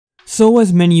So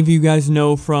as many of you guys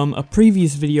know from a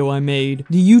previous video I made,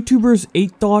 the YouTubers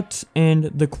 8thoughts and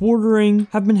TheQuartering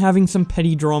have been having some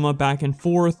petty drama back and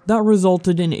forth that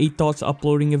resulted in 8thoughts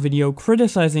uploading a video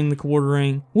criticizing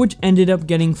TheQuartering, which ended up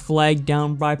getting flagged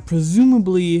down by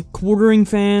presumably Quartering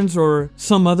fans or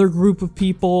some other group of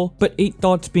people, but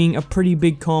 8thoughts being a pretty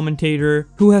big commentator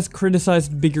who has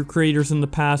criticized bigger creators in the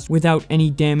past without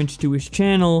any damage to his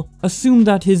channel, assumed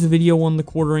that his video on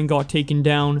TheQuartering got taken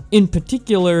down, in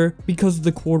particular because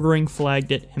TheQuartering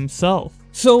flagged it himself.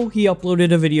 So he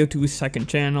uploaded a video to his second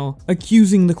channel,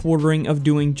 accusing TheQuartering of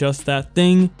doing just that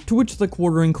thing, to which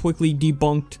TheQuartering quickly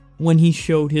debunked when he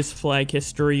showed his flag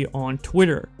history on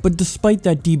Twitter. But despite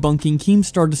that debunking,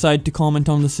 Keemstar decided to comment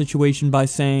on the situation by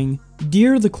saying,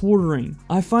 "Dear TheQuartering,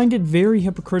 I find it very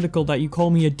hypocritical that you call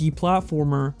me a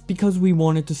deplatformer because we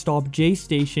wanted to stop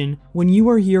J-Station when you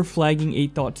are here flagging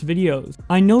 8thoughts videos.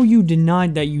 I know you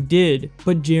denied that you did,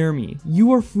 but Jeremy,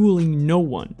 you are fooling no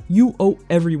one. You owe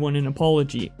everyone an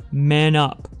apology. Man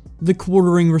up."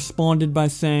 TheQuartering responded by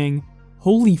saying,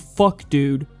 "Holy fuck,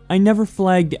 dude. I never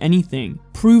flagged anything,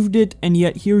 proved it, and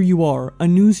yet here you are, a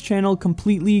news channel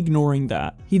completely ignoring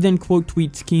that." He then quote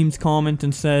tweets Keem's comment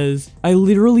and says, "I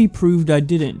literally proved I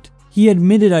didn't. He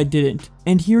admitted I didn't,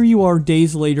 and here you are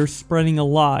days later spreading a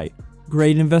lie.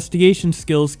 Great investigation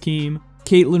skills, Keem."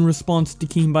 Caitlin responds to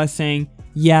Keem by saying,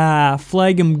 "Yeah,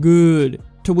 flag him good."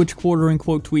 To which Quartering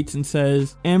quote tweets and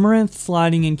says, "Amaranth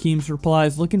sliding in Keem's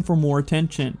replies looking for more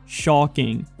attention.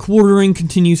 Shocking." Quartering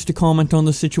continues to comment on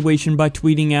the situation by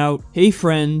tweeting out, "Hey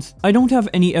friends, I don't have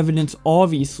any evidence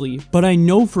obviously, but I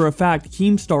know for a fact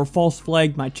Keemstar false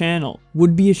flagged my channel.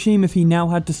 Would be a shame if he now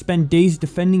had to spend days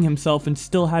defending himself and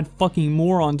still had fucking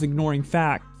morons ignoring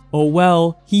facts. Oh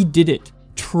well, he did it.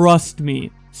 Trust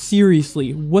me.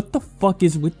 Seriously, what the fuck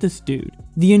is with this dude?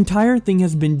 The entire thing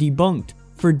has been debunked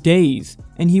for days,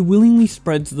 and he willingly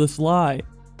spreads this lie.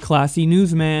 Classy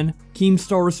newsman."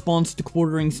 Keemstar responds to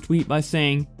Quartering's tweet by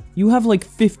saying, "You have like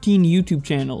 15 YouTube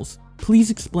channels.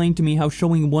 Please explain to me how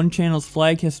showing one channel's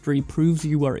flag history proves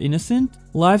you are innocent?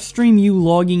 Livestream you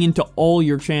logging into all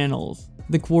your channels."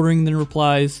 TheQuartering then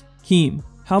replies, "Keem,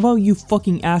 how about you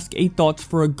fucking ask 8thoughts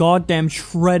for a goddamn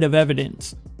shred of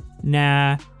evidence?"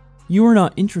 Nah, you are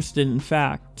not interested in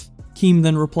facts. Keem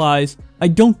then replies, "I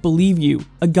don't believe you.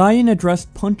 A guy in a dress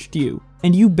punched you,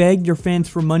 and you begged your fans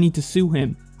for money to sue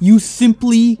him. You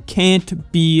simply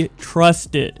can't be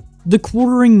trusted."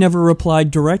 TheQuartering never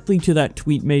replied directly to that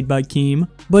tweet made by Keem,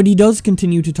 but he does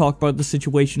continue to talk about the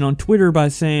situation on Twitter by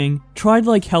saying, "Tried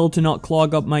like hell to not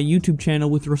clog up my YouTube channel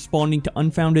with responding to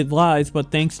unfounded lies,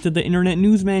 but thanks to the internet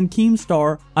newsman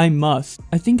Keemstar, I must.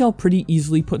 I think I'll pretty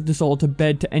easily put this all to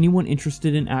bed to anyone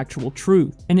interested in actual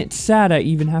truth. And it's sad I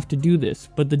even have to do this,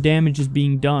 but the damage is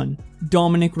being done."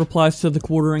 Dominic replies to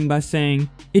TheQuartering by saying,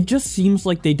 "It just seems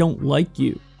like they don't like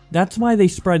you. That's why they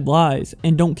spread lies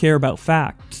and don't care about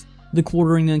facts."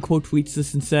 TheQuartering then quote tweets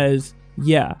this and says,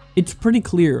 "Yeah, it's pretty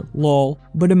clear, lol,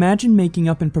 but imagine making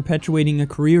up and perpetuating a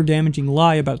career-damaging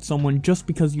lie about someone just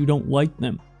because you don't like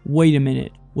them. Wait a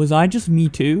minute, was I just me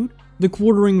too?"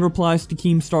 TheQuartering replies to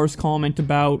Keemstar's comment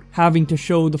about having to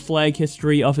show the flag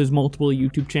history of his multiple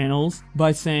YouTube channels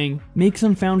by saying, "Makes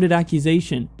unfounded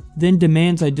accusation, then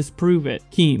demands I disprove it.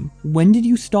 Keem, when did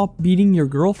you stop beating your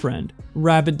girlfriend?"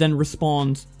 Rabbit then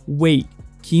responds, "Wait,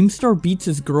 Keemstar beats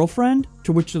his girlfriend?"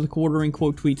 To which TheQuartering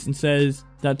quote tweets and says,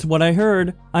 "That's what I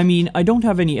heard. I mean, I don't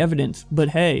have any evidence, but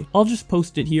hey, I'll just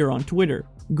post it here on Twitter."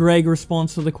 Greg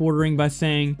responds to TheQuartering by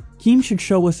saying, "Keem should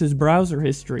show us his browser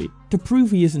history to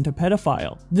prove he isn't a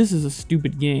pedophile. This is a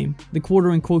stupid game."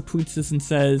 TheQuartering quote tweets this and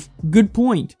says, "Good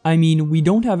point. I mean, we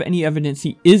don't have any evidence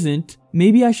he isn't.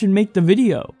 Maybe I should make the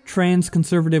video." Trans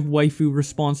conservative waifu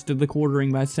responds to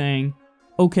TheQuartering by saying,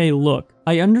 "Okay, look,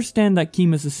 I understand that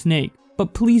Keem is a snake,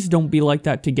 but please don't be like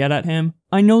that to get at him.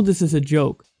 I know this is a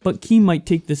joke, but Keem might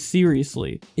take this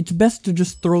seriously. It's best to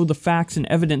just throw the facts and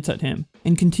evidence at him,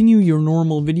 and continue your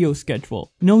normal video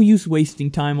schedule. No use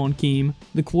wasting time on Keem."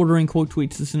 TheQuartering quote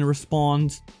tweets this and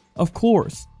responds, "Of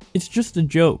course, it's just a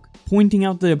joke, pointing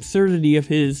out the absurdity of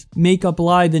his make up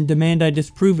lie then demand I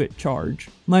disprove it charge.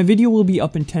 My video will be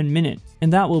up in 10 minutes,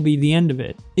 and that will be the end of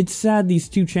it. It's sad these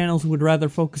two channels would rather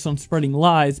focus on spreading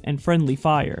lies and friendly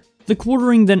fire."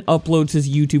 TheQuartering then uploads his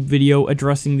YouTube video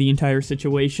addressing the entire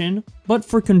situation, but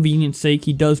for convenience sake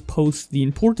he does post the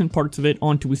important parts of it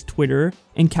onto his Twitter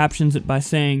and captions it by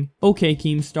saying, "Okay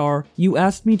Keemstar, you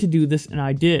asked me to do this and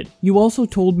I did. You also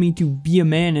told me to be a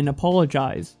man and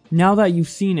apologize. Now that you've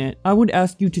seen it, I would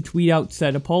ask you to tweet out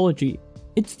said apology.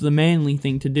 It's the manly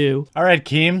thing to do." Alright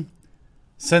Keem,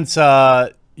 since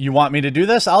you want me to do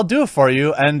this, I'll do it for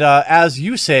you, and as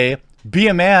you say, Be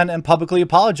a man and publicly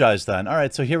apologize then. All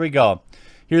right, so here we go.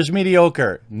 Here's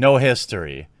mediocre. No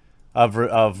history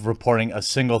of reporting a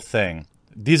single thing.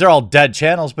 These are all dead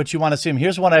channels, but you want to see them.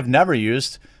 Here's one I've never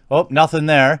used. Oh, nothing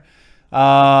there.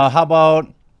 How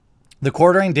about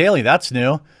TheQuartering Daily? That's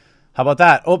new. How about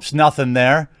that? Oops, nothing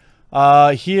there.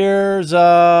 Here's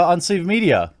Unsleeved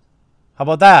Media. How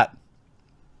about that?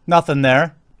 Nothing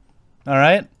there. All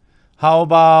right. How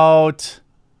about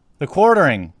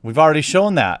TheQuartering? We've already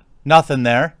shown that. Nothing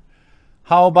there.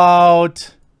 How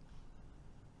about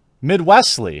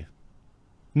Midwestly?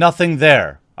 Nothing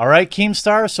there. All right,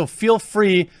 Keemstar? So feel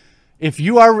free, if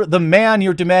you are the man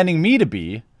you're demanding me to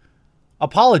be,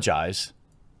 apologize,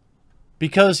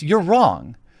 because you're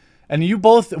wrong. And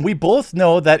we both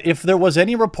know that if there was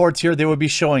any reports here, they would be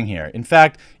showing here. In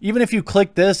fact, even if you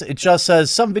click this, it just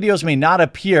says some videos may not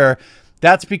appear.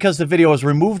 That's because the video is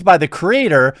removed by the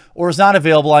creator or is not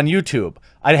available on YouTube.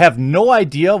 I have no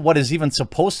idea what is even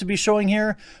supposed to be showing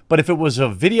here, but if it was a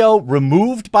video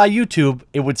removed by YouTube,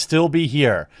 it would still be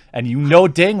here. And you know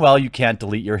dang well you can't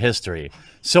delete your history.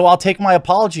 So I'll take my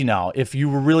apology now if you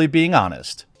were really being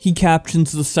honest. He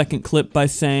captions the second clip by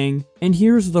saying, "And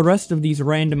here's the rest of these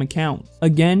random accounts.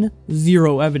 Again,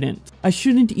 zero evidence. I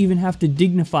shouldn't even have to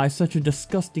dignify such a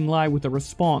disgusting lie with a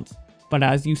response. But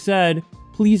as you said,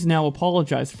 please now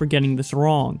apologize for getting this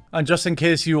wrong." And just in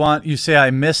case you say I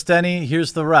missed any,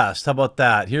 here's the rest. How about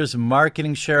that? Here's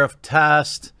Marketing Sheriff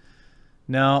Test.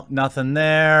 No, nothing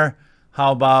there.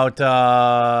 How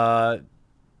about,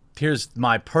 here's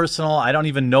my personal. I don't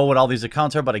even know what all these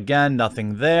accounts are, but again,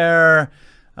 nothing there.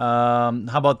 How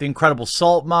about the Incredible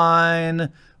Salt Mine?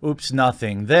 Oops,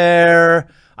 nothing there.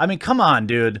 I mean, come on,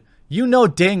 dude. You know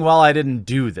dang well I didn't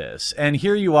do this. And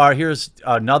here you are. Here's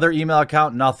another email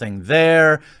account. Nothing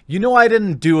there. You know I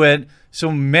didn't do it. So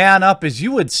man up, as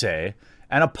you would say,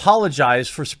 and apologize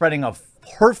for spreading a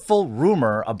hurtful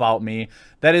rumor about me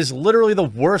that is literally the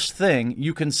worst thing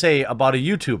you can say about a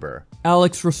YouTuber.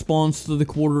 Alex responds to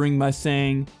TheQuartering by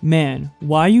saying, "Man,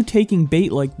 why are you taking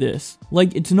bait like this?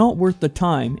 Like, it's not worth the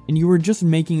time, and you were just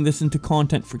making this into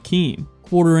content for Keem."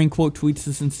 TheQuartering quote tweets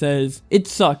this and says, "It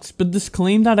sucks, but this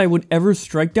claim that I would ever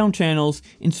strike down channels,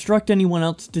 instruct anyone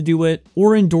else to do it,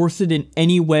 or endorse it in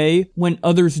any way when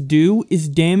others do is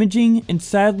damaging, and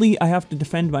sadly I have to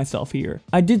defend myself here.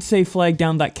 I did say flag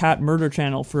down that cat murder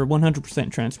channel for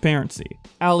 100% transparency."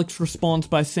 Alex responds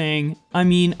by saying, "I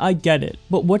mean, I get it,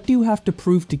 but what do you have to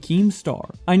prove to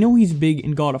Keemstar? I know he's big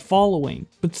and got a following,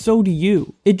 but so do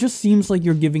you. It just seems like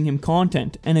you're giving him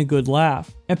content and a good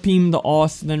laugh." Epim the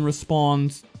Oss then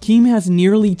responds, "Keem has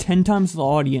nearly 10 times the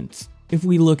audience. If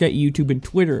we look at YouTube and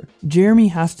Twitter, Jeremy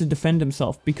has to defend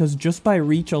himself because just by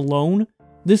reach alone,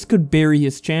 this could bury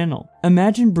his channel.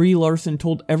 Imagine Brie Larson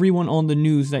told everyone on the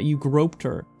news that you groped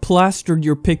her, plastered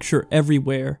your picture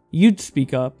everywhere. You'd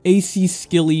speak up." AC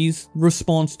Skillies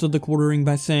responds to TheQuartering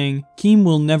by saying, "Keem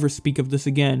will never speak of this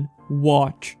again.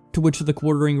 Watch." To which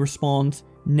TheQuartering responds,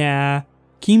 "Nah.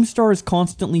 Keemstar is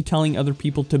constantly telling other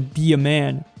people to be a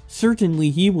man.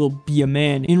 Certainly he will be a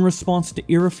man in response to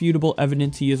irrefutable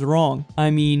evidence he is wrong. I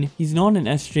mean, he's not an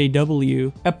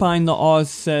SJW. Epine the Oz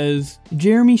says,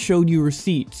 "Jeremy showed you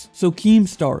receipts. So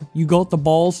Keemstar, you got the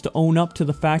balls to own up to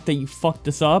the fact that you fucked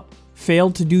us up?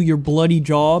 Failed to do your bloody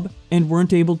job, and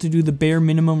weren't able to do the bare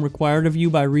minimum required of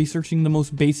you by researching the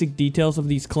most basic details of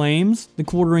these claims?"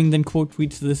 TheQuartering then quote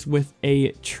tweets this with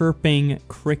a chirping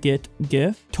cricket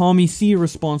gif. Tommy C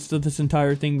responds to this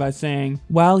entire thing by saying,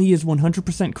 "While he is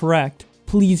 100% correct,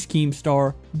 please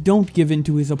Keemstar, don't give in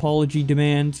to his apology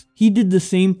demands. He did the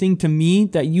same thing to me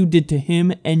that you did to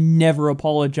him and never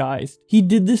apologized. He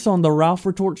did this on the Ralph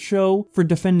Retort show for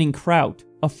defending Kraut,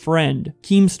 a friend."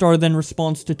 Keemstar then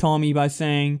responds to Tommy by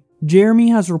saying, "Jeremy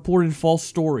has reported false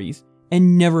stories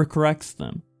and never corrects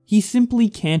them. He simply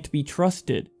can't be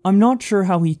trusted. I'm not sure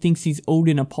how he thinks he's owed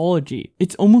an apology.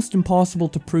 It's almost impossible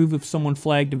to prove if someone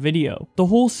flagged a video. The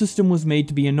whole system was made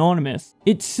to be anonymous.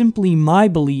 It's simply my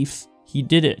beliefs he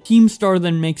did it." Keemstar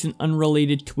then makes an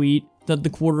unrelated tweet that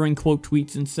TheQuartering quote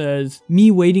tweets and says,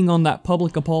 "Me waiting on that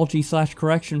public apology /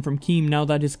 correction from Keem now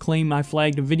that his claim I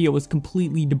flagged a video is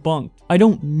completely debunked. I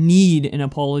don't need an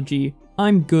apology.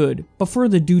 I'm good, but for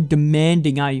the dude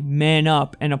demanding I man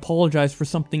up and apologize for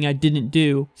something I didn't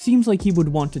do, seems like he would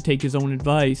want to take his own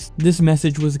advice." This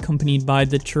message was accompanied by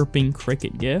the chirping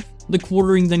cricket gif.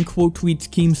 TheQuartering then quote tweets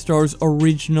Keemstar's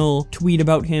original tweet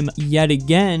about him yet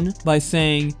again by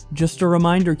saying, "Just a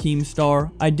reminder,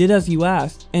 Keemstar, I did as you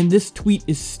asked, and this tweet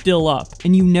is still up,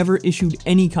 and you never issued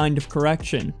any kind of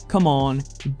correction. Come on,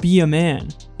 be a man."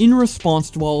 In response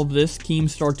to all of this,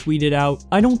 Keemstar tweeted out,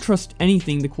 "I don't trust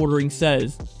anything TheQuartering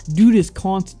says. Dude is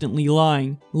constantly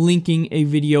lying," linking a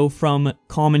video from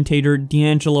commentator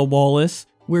D'Angelo Wallace,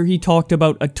 where he talked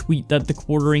about a tweet that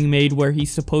TheQuartering made where he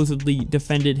supposedly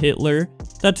defended Hitler.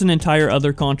 That's an entire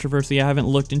other controversy. I haven't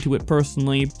looked into it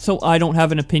personally, so I don't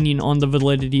have an opinion on the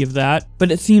validity of that,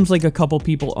 but it seems like a couple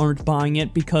people aren't buying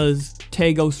it because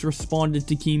Tagos responded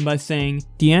to Keem by saying,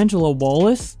 "D'Angelo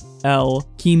Wallace? L."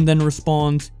 Keem then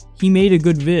responds, "He made a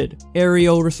good vid."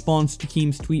 Ario responds to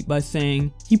Keem's tweet by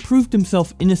saying, "He proved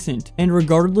himself innocent, and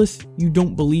regardless, you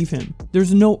don't believe him.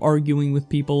 There's no arguing with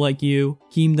people like you."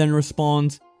 Keem then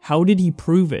responds, "How did he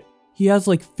prove it? He has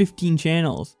like 15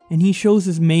 channels, and he shows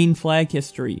his main flag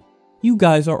history. You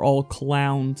guys are all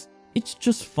clowns. It's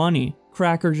just funny."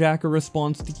 Crackerjacker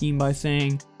responds to Keem by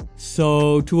saying,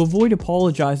 "So, to avoid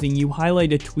apologizing, you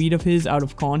highlight a tweet of his out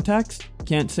of context?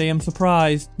 Can't say I'm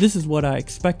surprised. This is what I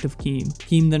expect of Keem."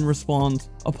 Keem then responds,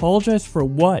 "Apologize for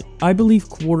what? I believe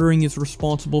TheQuartering is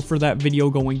responsible for that video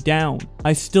going down.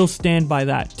 I still stand by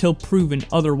that, till proven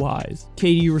otherwise."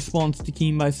 Katie responds to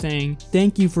Keem by saying,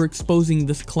 "Thank you for exposing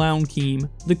this clown, Keem.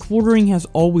 TheQuartering has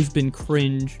always been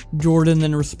cringe." Jordan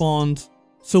then responds,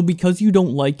 "So because you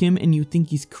don't like him and you think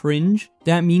he's cringe,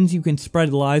 that means you can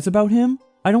spread lies about him?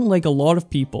 I don't like a lot of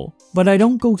people, but I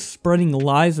don't go spreading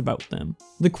lies about them."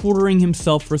 TheQuartering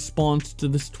himself responds to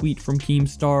this tweet from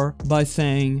Keemstar by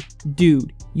saying,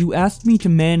 "Dude, you asked me to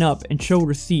man up and show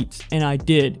receipts, and I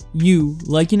did. You,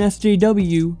 like an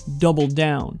SJW, doubled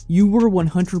down. You were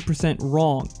 100%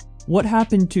 wrong. What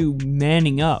happened to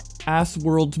manning up?" Ass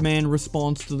World's Man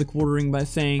responds to TheQuartering by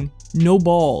saying, "No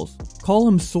balls. Call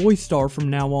him Soy Star from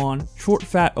now on." Short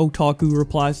Fat Otaku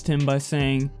replies to him by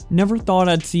saying, "Never thought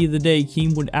I'd see the day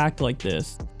Keem would act like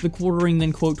this." TheQuartering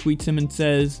then quote tweets him and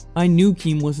says, "I knew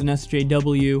Keem was an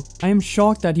SJW. I am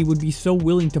shocked that he would be so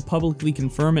willing to publicly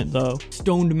confirm it though."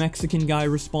 Stoned Mexican Guy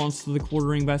responds to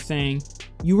TheQuartering by saying,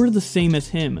 "You are the same as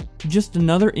him, just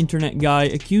another internet guy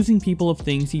accusing people of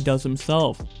things he does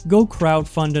himself. Go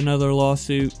crowdfund another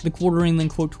lawsuit." TheQuartering then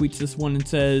quote tweets this one and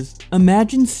says,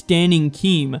 "Imagine standing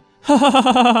Keem. Ha ha ha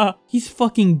ha ha. He's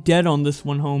fucking dead on this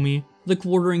one, homie."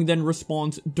 TheQuartering then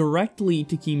responds directly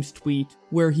to Keem's tweet,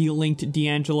 where he linked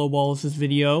D'Angelo Wallace's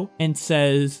video, and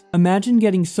says, "Imagine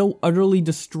getting so utterly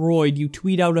destroyed you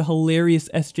tweet out a hilarious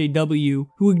SJW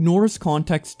who ignores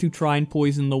context to try and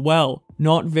poison the well.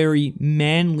 Not very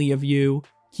manly of you."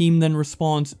 Keem then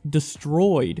responds,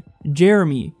 "Destroyed.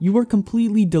 Jeremy, you are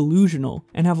completely delusional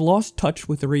and have lost touch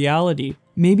with reality.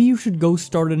 Maybe you should go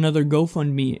start another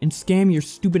GoFundMe and scam your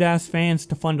stupid ass fans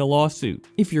to fund a lawsuit,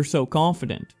 if you're so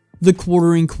confident."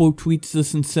 TheQuartering quote tweets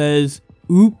this and says,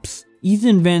 "Oops,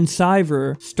 Ethan Van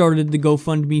Siver started the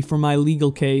GoFundMe for my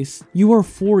legal case. You are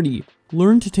 40.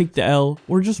 Learn to take the L,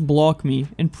 or just block me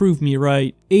and prove me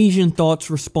right." Asian Thoughts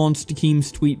responds to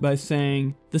Keem's tweet by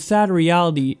saying, "The sad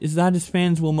reality is that his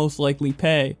fans will most likely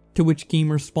pay." To which Keem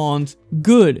responds,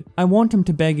 "Good, I want him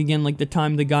to beg again like the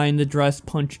time the guy in the dress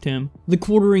punched him."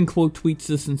 TheQuartering quote tweets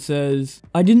this and says,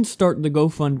 "I didn't start the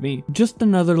GoFundMe, just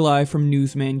another lie from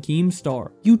newsman Keemstar.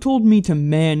 You told me to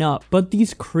man up, but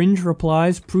these cringe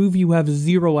replies prove you have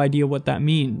zero idea what that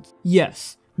means.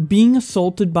 Yes, being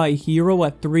assaulted by a hero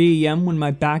at 3 AM when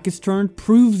my back is turned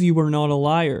proves you are not a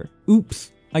liar.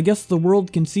 Oops, I guess the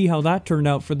world can see how that turned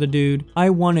out for the dude. I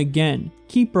won again.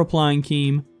 Keep replying,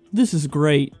 Keem. This is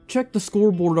great. Check the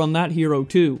scoreboard on that hero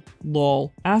too.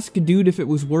 Lol. Ask a dude if it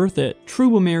was worth it."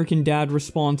 True American Dad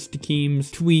responds to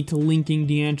Keem's tweet linking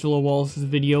D'Angelo Wallace's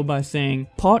video by saying,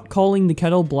 "Pot calling the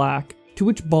kettle black." To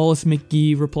which Ballas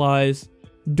McGee replies,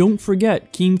 "Don't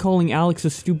forget Keem calling Alex a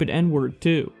stupid N-word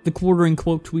too." TheQuartering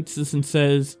quote tweets this and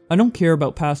says, "I don't care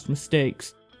about past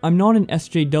mistakes. I'm not an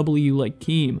SJW like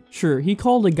Keem. Sure, he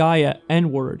called a guy a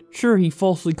N-word. Sure, he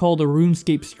falsely called a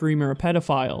RuneScape streamer a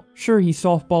pedophile. Sure, he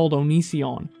softballed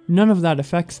Onision. None of that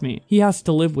affects me. He has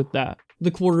to live with that."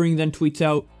 TheQuartering then tweets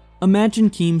out, "Imagine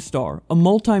Keemstar, a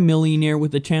multi-millionaire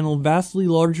with a channel vastly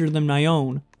larger than my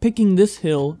own, picking this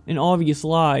hill, an obvious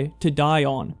lie, to die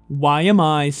on. Why am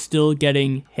I still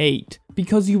getting hate?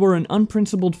 Because you are an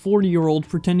unprincipled 40-year-old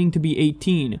pretending to be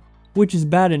 18, which is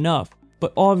bad enough.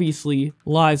 But obviously,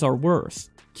 lies are worse."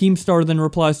 Keemstar then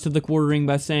replies to TheQuartering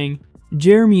by saying,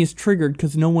 "Jeremy is triggered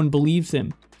cause no one believes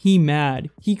him. He mad.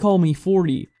 He call me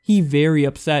 40. He very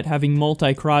upset having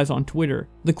multi-cries on Twitter."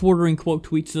 TheQuartering quote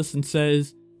tweets this and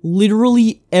says,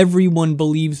 Literally everyone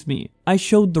believes me. I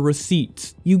showed the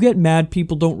receipts. You get mad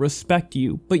people don't respect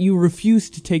you, but you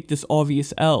refuse to take this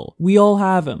obvious L. We all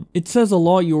have him. It says a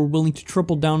lot you are willing to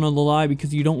triple down on the lie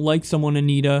because you don't like someone,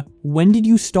 Anita. When did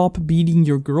you stop beating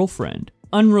your girlfriend?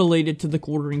 Unrelated to the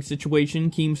quartering situation,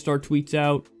 Keemstar tweets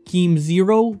out, Keem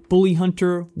 0, Bully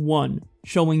Hunter 1,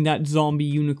 showing that zombie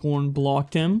unicorn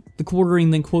blocked him. The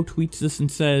quartering then quote tweets this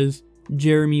and says,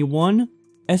 Jeremy 1,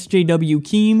 SJW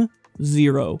Keem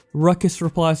 0. Ruckus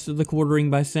replies to the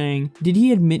quartering by saying, did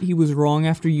he admit he was wrong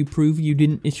after you proved you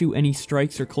didn't issue any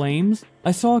strikes or claims?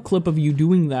 I saw a clip of you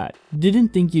doing that. Didn't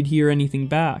think you'd hear anything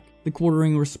back. The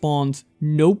quartering responds,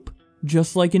 nope.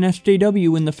 Just like in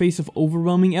SJW, in the face of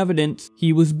overwhelming evidence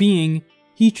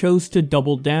he chose to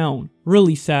double down.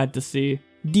 Really sad to see.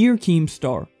 Dear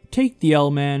Keemstar, take the L,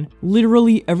 man.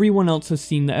 Literally everyone else has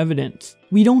seen the evidence.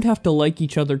 We don't have to like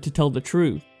each other to tell the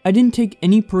truth. I didn't take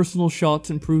any personal shots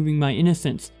in proving my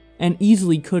innocence, and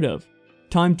easily could've.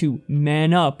 Time to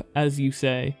man up, as you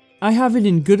say. I have it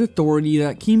in good authority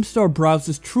that Keemstar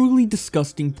browses truly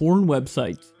disgusting porn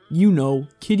websites. You know,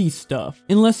 kiddie stuff.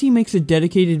 Unless he makes a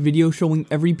dedicated video showing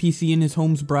every PC in his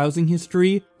home's browsing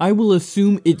history, I will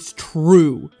assume it's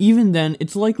true. Even then,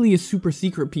 it's likely a super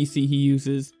secret PC he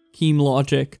uses. Keem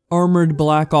logic. Armored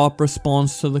Black Op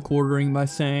responds to the quartering by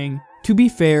saying, to be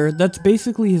fair, that's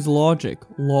basically his logic,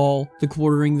 lol. The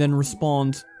quartering then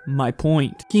responds, my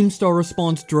point. Keemstar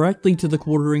responds directly to the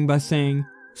quartering by saying,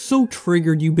 so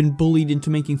triggered you've been bullied into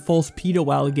making false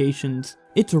pedo allegations.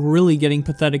 It's really getting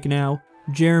pathetic now.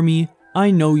 Jeremy, I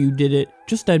know you did it.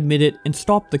 Just admit it and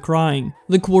stop the crying.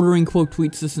 The quartering quote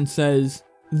tweets this and says,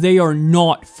 they are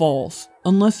not false.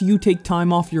 Unless you take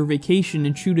time off your vacation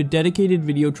and shoot a dedicated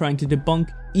video trying to debunk,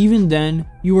 even then,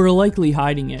 you are likely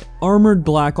hiding it. Armored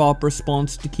Black Op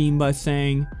responds to Keem by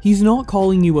saying, he's not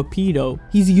calling you a pedo,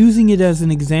 he's using it as an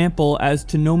example as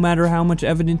to no matter how much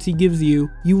evidence he gives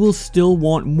you, you will still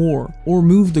want more, or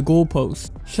move the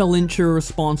goalpost. Shalincher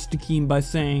responds to Keem by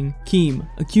saying, Keem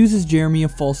accuses Jeremy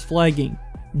of false flagging.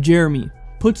 Jeremy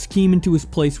puts Keem into his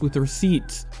place with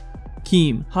receipts.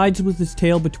 Keem hides with his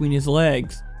tail between his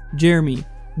legs. Jeremy,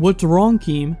 what's wrong,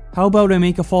 Keem? How about I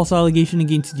make a false allegation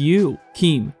against you?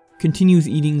 Keem continues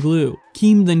eating glue.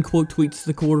 Keem then quote tweets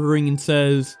the quartering and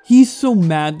says, he's so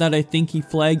mad that I think he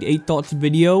flagged 8thought's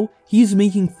video, he's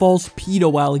making false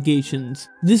pedo allegations.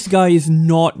 This guy is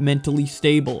not mentally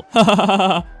stable.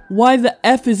 Hahaha. Why the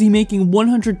F is he making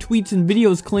 100 tweets and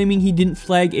videos claiming he didn't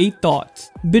flag 8thought's?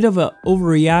 Bit of a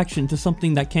overreaction to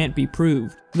something that can't be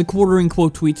proved. The quartering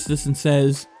quote tweets this and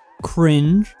says,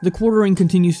 cringe. The quartering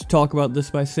continues to talk about this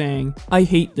by saying, I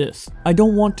hate this. I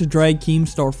don't want to drag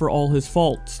Keemstar for all his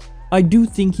faults. I do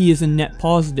think he is a net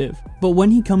positive, but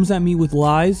when he comes at me with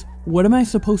lies, what am I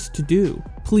supposed to do?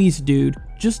 Please, dude,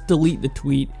 just delete the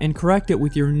tweet and correct it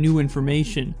with your new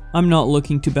information. I'm not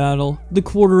looking to battle. The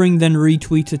quartering then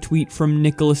retweets a tweet from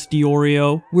Nicholas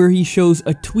Diorio, where he shows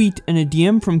a tweet and a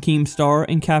DM from Keemstar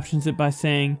and captions it by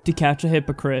saying, to catch a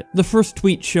hypocrite. The first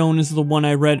tweet shown is the one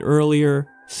I read earlier,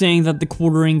 saying that the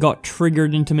quartering got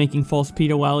triggered into making false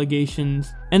pedo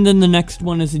allegations. And then the next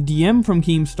one is a DM from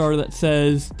Keemstar that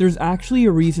says, there's actually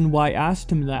a reason why I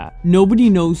asked him that. Nobody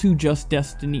knows who Just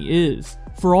Destiny is.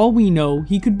 For all we know,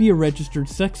 he could be a registered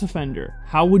sex offender.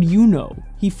 How would you know?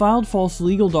 He filed false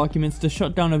legal documents to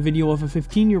shut down a video of a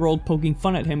 15-year-old poking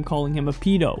fun at him, calling him a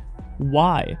pedo.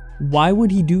 Why? Why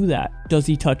would he do that? Does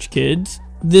he touch kids?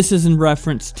 This is in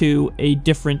reference to a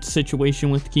different situation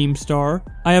with Keemstar.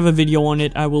 I have a video on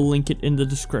it, I will link it in the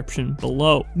description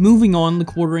below. Moving on, the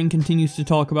quartering continues to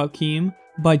talk about Keem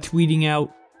by tweeting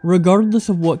out, regardless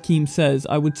of what Keem says,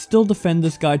 I would still defend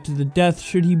this guy to the death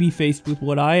should he be faced with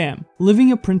what I am.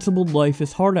 Living a principled life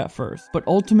is hard at first, but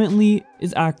ultimately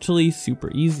is actually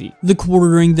super easy. The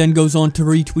quartering then goes on to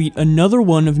retweet another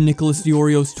one of Nicholas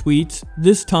Diorio's tweets,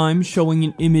 this time showing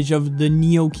an image of the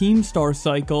Neo Keemstar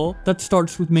cycle that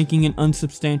starts with making an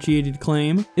unsubstantiated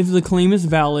claim. If the claim is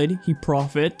valid, he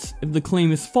profits. If the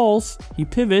claim is false, he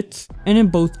pivots. And in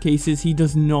both cases, he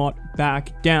does not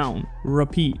back down.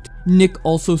 Repeat. Nick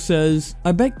also says,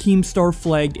 I bet Keemstar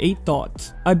flagged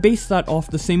 8thought's. I based that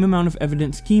off the same amount of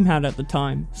evidence Keem had at the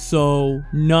time, so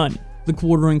none. The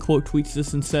quartering quote tweets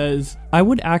this and says, I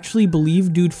would actually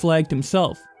believe dude flagged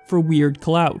himself for weird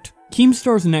clout.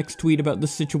 Keemstar's next tweet about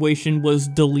this situation was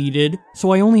deleted,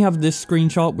 so I only have this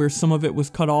screenshot where some of it was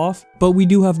cut off, but we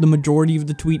do have the majority of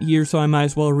the tweet here, so I might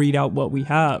as well read out what we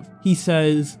have. He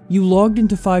says, "You logged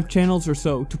into 5 channels or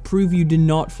so to prove you did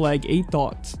not flag 8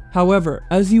 thoughts. However,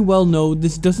 as you well know,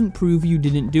 this doesn't prove you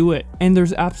didn't do it, and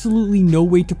there's absolutely no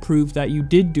way to prove that you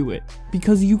did do it,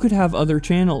 because you could have other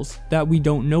channels that we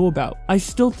don't know about. I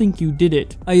still think you did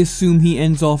it." I assume he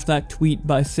ends off that tweet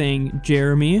by saying,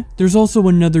 "Jeremy." There's also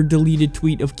another deleted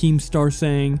tweet of Keemstar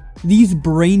saying, "These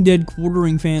brain-dead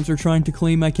quartering fans are trying to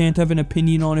claim I can't have an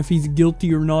opinion on if he's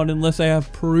guilty or not unless I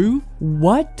have proof?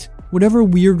 What? Whatever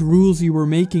weird rules you were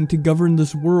making to govern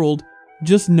this world,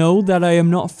 just know that I am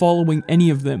not following any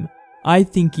of them. I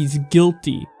think he's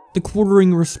guilty."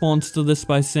 TheQuartering responds to this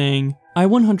by saying, "I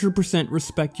 100%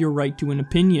 respect your right to an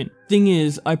opinion. Thing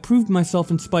is, I proved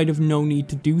myself in spite of no need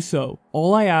to do so.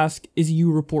 All I ask is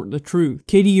you report the truth."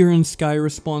 Katie Urine Sky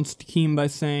responds to Keem by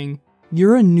saying,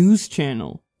 "You're a news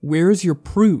channel. Where is your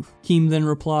proof?" Keem then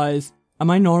replies, "Am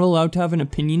I not allowed to have an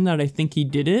opinion that I think he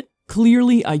did it?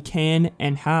 Clearly I can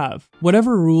and have.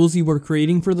 Whatever rules you were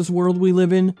creating for this world we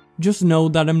live in, just know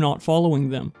that I'm not following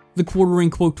them." TheQuartering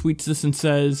quote tweets this and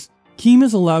says, "Keem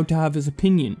is allowed to have his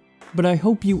opinion, but I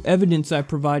hope you evidence I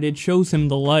provided shows him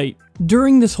the light."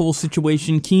 During this whole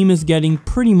situation, Keem is getting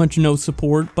pretty much no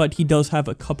support, but he does have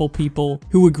a couple people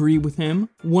who agree with him,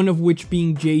 one of which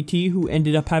being JT, who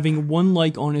ended up having 1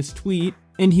 like on his tweet,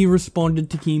 and he responded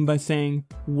to Keem by saying,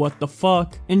 "What the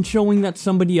fuck?" and showing that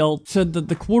somebody else said that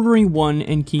TheQuartering won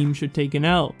and Keem should take an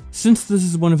L. Since this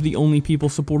is one of the only people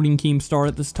supporting Keemstar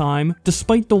at this time,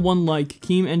 despite the 1 like,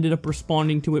 Keem ended up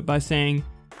responding to it by saying,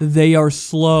 "They are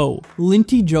slow."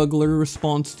 Linty Juggler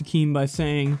responds to Keem by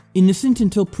saying, "Innocent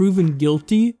until proven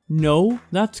guilty? No?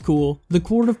 That's cool. The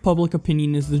court of public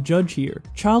opinion is the judge here.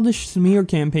 Childish smear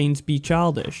campaigns be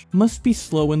childish. Must be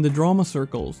slow in the drama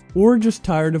circles. Or just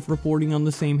tired of reporting on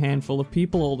the same handful of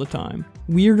people all the time."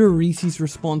 Weirder Reese's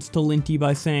response to Linty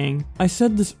by saying, "I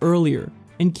said this earlier,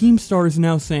 and Keemstar is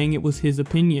now saying it was his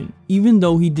opinion, even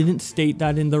though he didn't state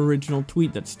that in the original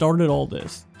tweet that started all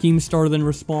this." Keemstar then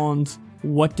responds,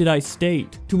 "What did I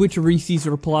state?" To which Reese's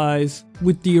replies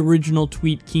with the original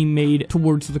tweet Keem made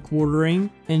towards TheQuartering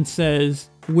and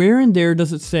says, "Where in there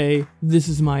does it say, 'This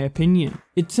is my opinion'?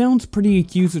 It sounds pretty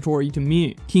accusatory to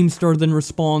me." Keemstar then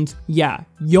responds, "Yeah,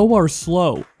 yo are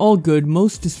slow. All good,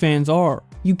 most his fans are.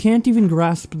 You can't even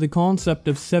grasp the concept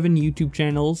of 7 YouTube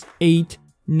channels, 8,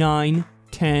 9,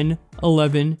 10,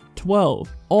 11, 12.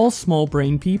 All small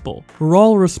brain people."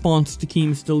 Rawl responds to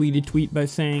Keem's deleted tweet by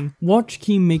saying, "Watch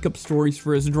Keem make up stories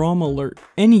for his drama alert.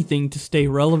 Anything to stay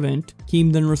relevant."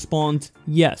 Keem then responds,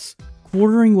 "Yes,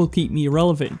 quartering will keep me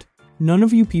relevant. None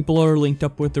of you people are linked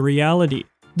up with the reality."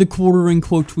 TheQuartering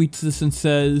quote tweets this and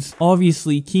says,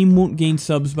 "Obviously, Keem won't gain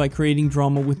subs by creating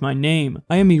drama with my name.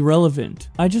 I am irrelevant.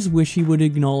 I just wish he would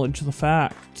acknowledge the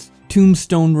facts."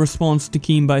 Tombstone responds to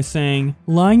Keem by saying,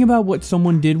 "Lying about what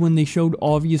someone did when they showed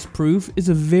obvious proof is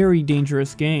a very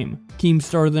dangerous game."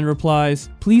 Keemstar then replies,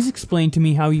 "Please explain to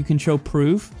me how you can show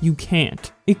proof. You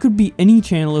can't. It could be any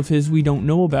channel of his we don't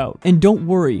know about. And don't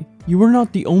worry, you are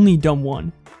not the only dumb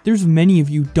one. There's many of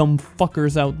you dumb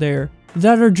fuckers out there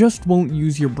that are just won't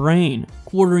use your brain."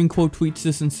 Quartering quote tweets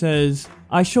this and says,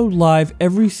 "I showed live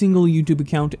every single YouTube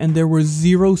account and there were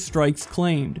 0 strikes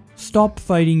claimed. Stop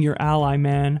fighting your ally,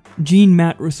 man." Gene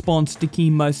Matt responds to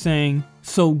Keem by saying,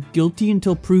 "So guilty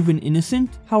until proven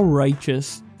innocent? How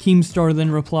righteous." Keemstar then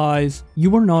replies,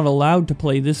 "You are not allowed to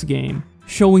play this game,"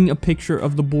 showing a picture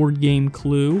of the board game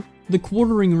Clue.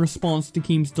 TheQuartering responds to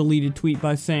Keem's deleted tweet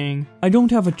by saying, "I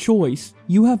don't have a choice.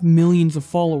 You have millions of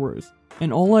followers,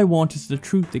 and all I want is the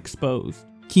truth exposed."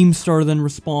 Keemstar then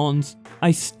responds,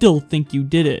 "I still think you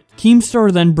did it."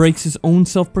 Keemstar then breaks his own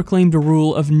self-proclaimed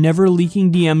rule of never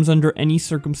leaking DMs under any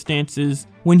circumstances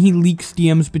when he leaks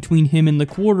DMs between him and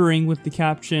TheQuartering with the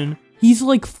caption, "He's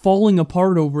like falling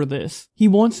apart over this. He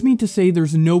wants me to say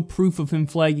there's no proof of him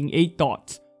flagging 8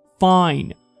 thoughts.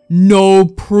 Fine. No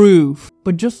proof."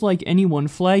 But just like anyone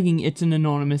flagging, it's an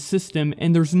anonymous system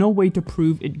and there's no way to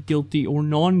prove it guilty or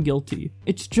non-guilty.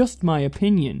 It's just my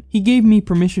opinion. He gave me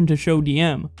permission to show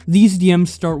DM. These DMs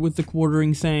start with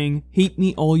TheQuartering saying, "Hate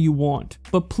me all you want,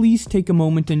 but please take a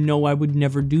moment and know I would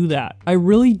never do that. I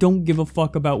really don't give a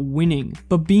fuck about winning,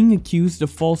 but being accused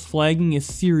of false flagging is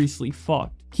seriously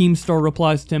fucked." Keemstar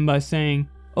replies to him by saying,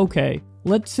 "Okay,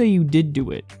 let's say you did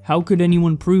do it. How could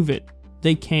anyone prove it?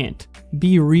 They can't.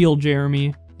 Be real,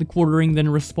 Jeremy." TheQuartering then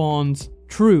responds,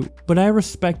 "True, but I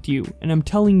respect you, and I'm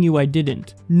telling you I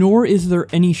didn't. Nor is there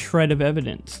any shred of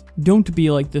evidence. Don't be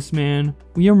like this, man.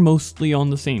 We are mostly on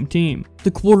the same team."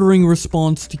 TheQuartering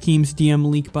responds to Keem's DM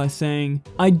leak by saying,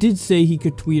 "I did say he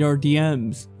could tweet our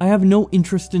DMs. I have no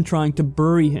interest in trying to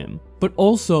bury him. But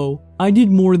also, I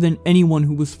did more than anyone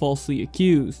who was falsely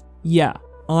accused. Yeah,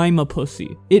 I'm a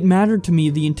pussy. It mattered to me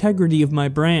the integrity of my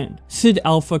brand. Sid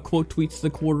Alpha quote tweets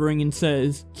TheQuartering and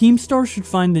says, Keemstar should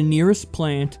find the nearest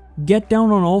plant, get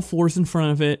down on all fours in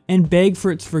front of it, and beg for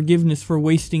its forgiveness for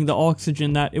wasting the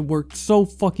oxygen that it worked so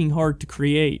fucking hard to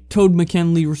create. Toad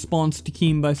McKinley responds to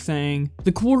Keem by saying,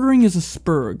 TheQuartering is a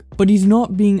spurg, but he's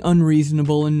not being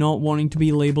unreasonable and not wanting to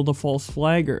be labeled a false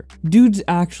flagger. Dude's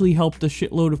actually helped a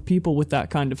shitload of people with that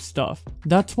kind of stuff.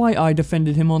 That's why I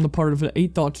defended him on the part of the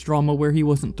 8 Thoughts drama where he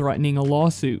wasn't threatening a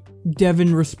lawsuit.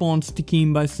 Devin responds to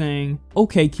Keem by saying,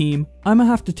 okay Keem, I'ma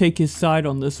have to take his side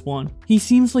on this one. He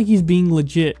seems like he's being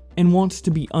legit and wants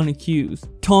to be unaccused.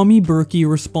 Tommy Berkey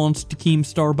responds to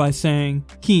Keemstar by saying,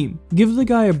 Keem, give the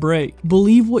guy a break.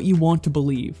 Believe what you want to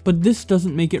believe, but this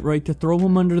doesn't make it right to throw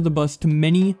him under the bus to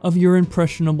many of your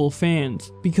impressionable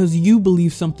fans, because you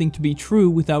believe something to be true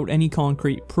without any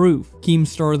concrete proof.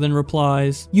 Keemstar then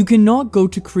replies, you cannot go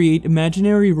to create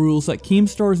imaginary rules that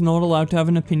Keemstar is not allowed to have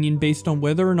an opinion based on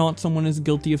whether or not someone is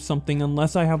guilty of something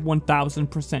unless I have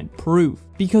 1000% proof.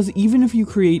 Because even if you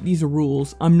create these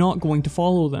rules, I'm not going to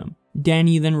follow them.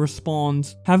 Danny then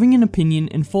responds, having an opinion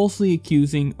and falsely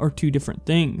accusing are two different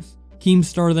things.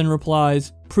 Keemstar then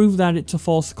replies, prove that it's a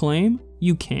false claim?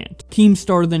 You can't.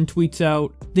 Keemstar then tweets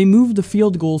out, they moved the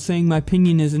field goal saying my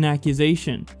opinion is an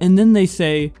accusation, and then they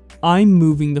say, I'm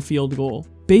moving the field goal.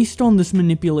 Based on this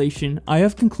manipulation, I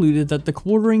have concluded that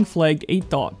TheQuartering flagged 8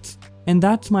 Thoughts, and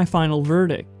that's my final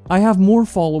verdict. I have more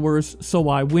followers, so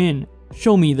I win.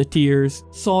 Show me the tears.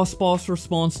 Sauce Boss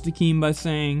responds to Keem by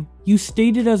saying, you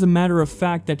stated as a matter of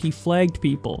fact that he flagged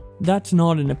people. That's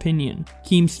not an opinion.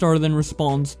 Keemstar then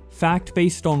responds, fact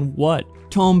based on what?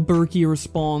 Tom Berkey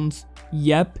responds,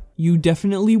 yep, you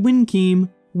definitely win Keem.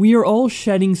 We are all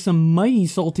shedding some mighty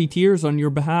salty tears on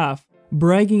your behalf.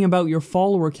 Bragging about your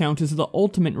follower count is the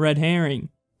ultimate red herring.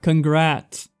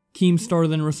 Congrats. Keemstar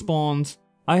then responds,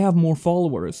 I have more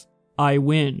followers. I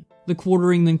win.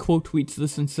 TheQuartering then quote tweets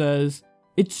this and says,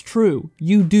 it's true,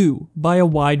 you do, by a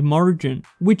wide margin,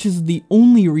 which is the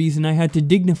only reason I had to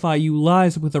dignify you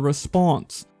lies with a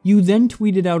response. You then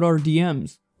tweeted out our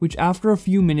DMs, which after a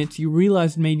few minutes you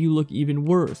realized made you look even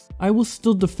worse. I will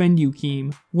still defend you,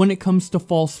 Keem, when it comes to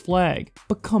false flag,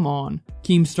 but come on.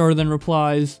 Keemstar then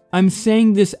replies, I'm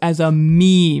saying this as a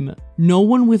meme. No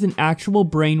one with an actual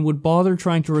brain would bother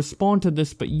trying to respond to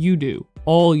this, but you do.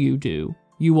 All you do.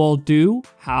 You all do?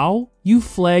 How? You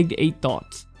flagged 8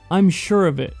 Thoughts. I'm sure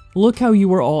of it. Look how you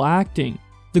were all acting.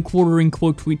 TheQuartering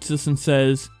quote tweets this and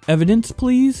says, evidence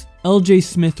please? LJ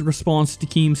Smith responds to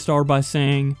Keemstar by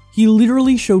saying, he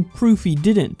literally showed proof he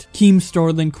didn't.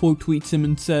 Keemstar then quote tweets him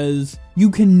and says, you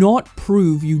cannot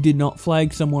prove you did not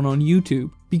flag someone on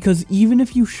YouTube. Because even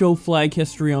if you show flag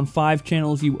history on 5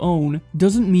 channels you own,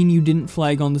 doesn't mean you didn't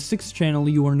flag on the 6th channel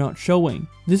you are not showing.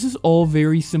 This is all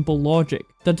very simple logic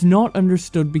that's not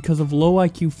understood because of low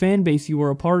IQ fanbase you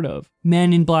are a part of.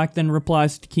 Man in Black then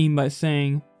replies to Keem by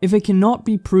saying, if it cannot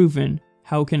be proven,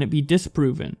 how can it be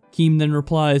disproven? Keem then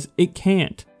replies, it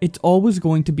can't. It's always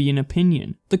going to be an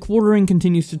opinion. TheQuartering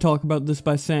continues to talk about this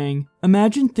by saying,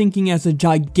 imagine thinking as a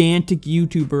gigantic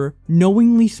YouTuber,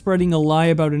 knowingly spreading a lie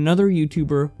about another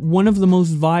YouTuber, one of the most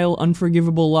vile,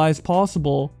 unforgivable lies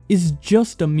possible, is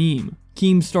just a meme.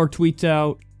 Keemstar tweets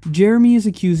out, Jeremy is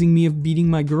accusing me of beating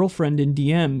my girlfriend in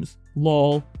DMs.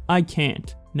 Lol, I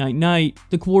can't. Night night.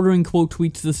 TheQuartering quote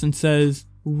tweets this and says,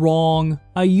 wrong.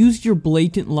 I used your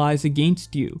blatant lies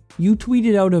against you. You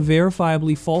tweeted out a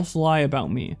verifiably false lie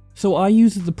about me. So I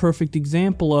used the perfect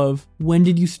example of, when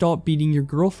did you stop beating your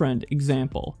girlfriend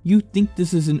example. You think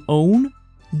this is an own?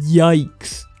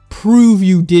 Yikes. Prove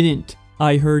you didn't.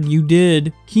 I heard you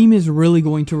did. Keem is really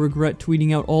going to regret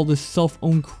tweeting out all this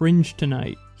self-owned cringe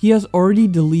tonight. He has already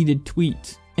deleted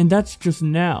tweets, and that's just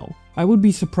now. I would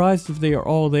be surprised if they are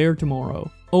all there tomorrow.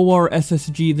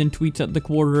 ORSSG then tweets at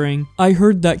TheQuartering, I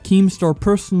heard that Keemstar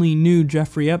personally knew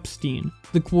Jeffrey Epstein.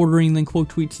 TheQuartering then quote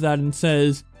tweets that and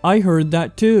says, I heard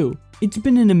that too. It's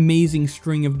been an amazing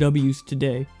string of W's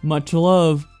today. Much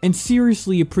love, and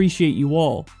seriously appreciate you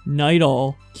all. Night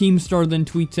all. Keemstar then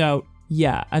tweets out,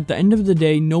 yeah, at the end of the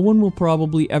day, no one will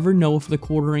probably ever know if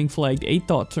TheQuartering flagged 8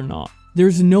 Thoughts or not.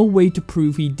 There's no way to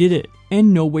prove he did it,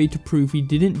 and no way to prove he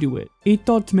didn't do it. 8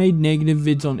 Thoughts made negative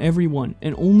vids on everyone,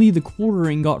 and only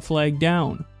TheQuartering got flagged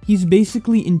down. He's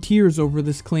basically in tears over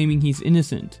this, claiming he's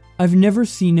innocent. I've never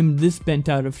seen him this bent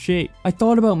out of shape. I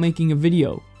thought about making a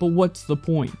video, but what's the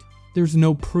point? There's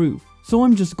no proof, so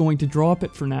I'm just going to drop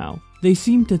it for now. They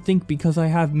seem to think because I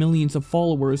have millions of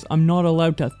followers, I'm not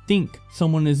allowed to think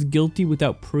someone is guilty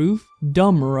without proof?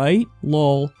 Dumb, right?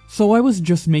 Lol. So I was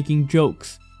just making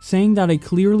jokes. saying that I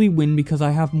clearly win because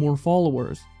I have more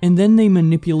followers, and then they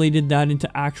manipulated that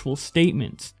into actual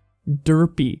statements.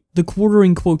 Derpy.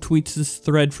 TheQuartering quote tweets this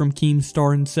thread from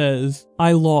Keemstar and says,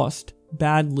 "I lost.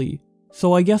 Badly.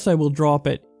 So I guess I will drop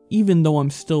it, even though I'm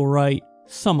still right.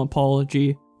 Some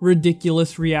apology."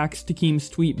 Ridiculous reacts to Keem's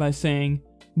tweet by saying,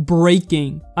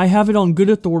 "Breaking. I have it on good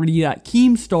authority that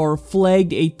Keemstar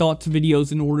flagged 8 Thoughts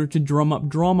videos in order to drum up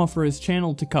drama for his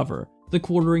channel to cover."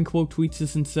 TheQuartering quote tweets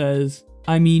this and says,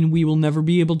 "I mean, we will never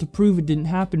be able to prove it didn't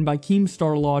happen by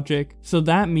Keemstar logic, so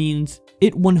that means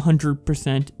it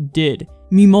 100% did."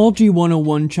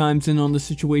 Memeology101 chimes in on the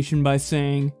situation by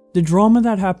saying, "The drama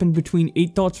that happened between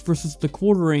 8 Thoughts versus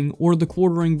TheQuartering or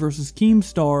TheQuartering versus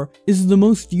Keemstar is the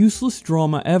most useless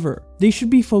drama ever. They should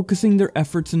be focusing their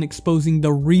efforts in exposing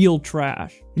the real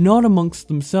trash, not amongst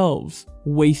themselves.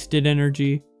 Wasted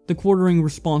energy." TheQuartering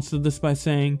responds to this by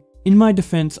saying, "In my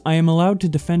defense, I am allowed to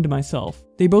defend myself.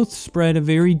 They both spread a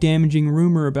very damaging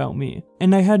rumor about me,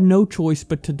 and I had no choice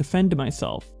but to defend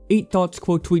myself." 8 Thoughts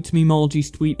quote tweets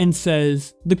Memeology's tweet and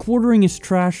says, "TheQuartering is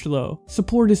trash though.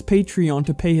 Support his Patreon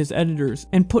to pay his editors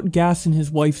and put gas in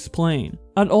his wife's plane.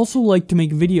 I'd also like to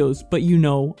make videos, but you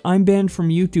know, I'm banned from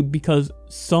YouTube because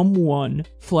someone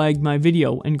flagged my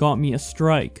video and got me a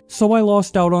strike. So I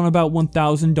lost out on about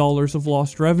 $1,000 of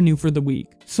lost revenue for the week.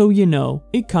 So you know,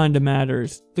 it kinda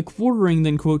matters." TheQuartering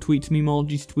then quote tweets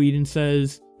Memeology's tweet and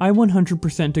says, "I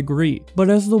 100% agree, but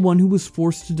as the one who was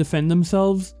forced to defend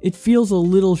themselves, it feels a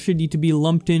little shitty to be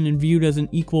lumped in and viewed as an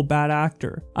equal bad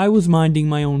actor. I was minding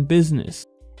my own business."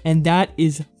 And that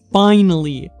is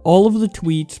finally all of the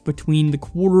tweets between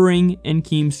TheQuartering and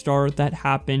Keemstar that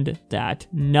happened that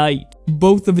night.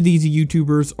 Both of these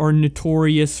YouTubers are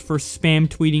notorious for spam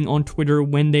tweeting on Twitter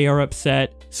when they are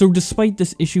upset, so despite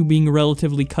this issue being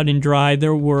relatively cut and dry,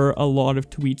 there were a lot of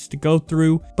tweets to go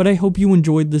through, but I hope you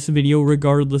enjoyed this video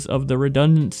regardless of the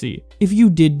redundancy. If you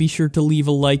did, be sure to leave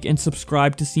a like and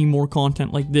subscribe to see more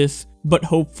content like this, but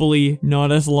hopefully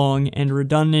not as long and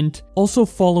redundant. Also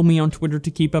follow me on Twitter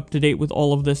to keep up to date with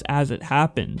all of this as it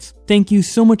happens. Thank you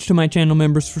so much to my channel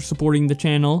members for supporting the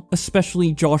channel,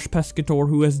 especially Josh Pescator,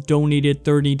 who has donated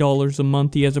 $30 a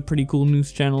month. He has a pretty cool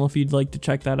news channel if you'd like to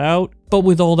check that out. But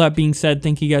with all that being said,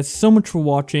 thank you guys so much for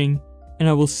watching, and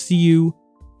I will see you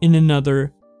in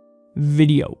another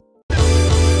video.